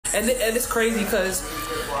And it's crazy because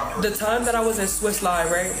the time that I was in Swiss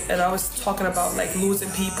Live, right, and I was talking about like losing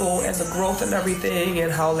people and the growth and everything,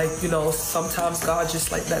 and how like, you know, sometimes God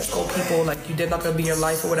just like lets go people like you did not gonna be in your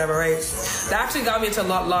life or whatever, right? That actually got me into a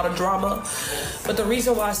lot of drama. But the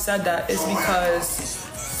reason why I said that is because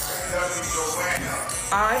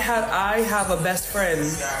I have a best friend,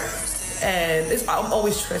 and I'm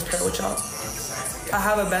always transparent with y'all. I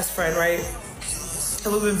have a best friend, right?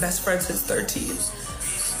 And we've been best friends since 13.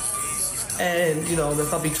 And, you know, that's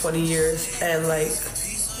probably 20 years. And, like,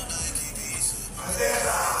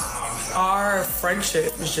 our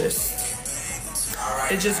friendship was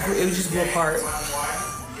it just grew apart.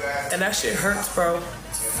 And that shit hurts, bro.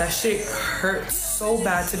 That shit hurts so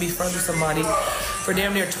bad to be friends with somebody for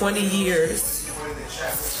damn near 20 years.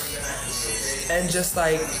 And just,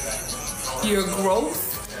 like, your growth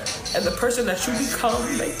and the person that you become,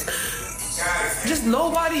 like, just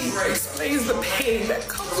nobody explains the pain that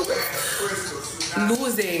comes with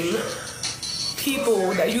losing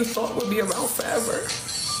people that you thought would be around forever.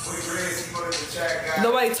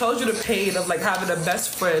 Nobody tells you the pain of like having a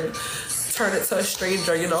best friend turn into a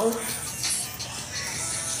stranger, you know?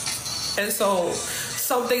 And so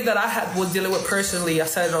something that I was dealing with personally, I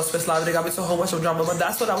said it on Swiss Live, they got me so whole bunch of drama, but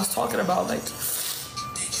that's what I was talking about. Like,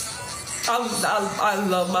 I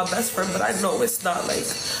love my best friend, but I know it's not like,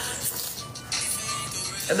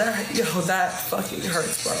 and that, yo, that fucking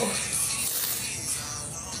hurts, bro.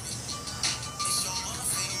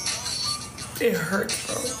 It hurts,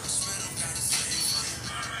 bro.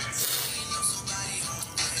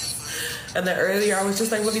 And then earlier I was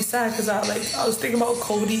just like really sad because I was thinking about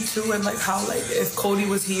Cody too, and like how like if Cody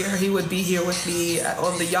was here, he would be here with me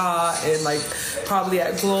on the yacht and like probably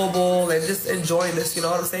at Global and just enjoying this, you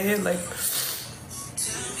know what I'm saying? Like,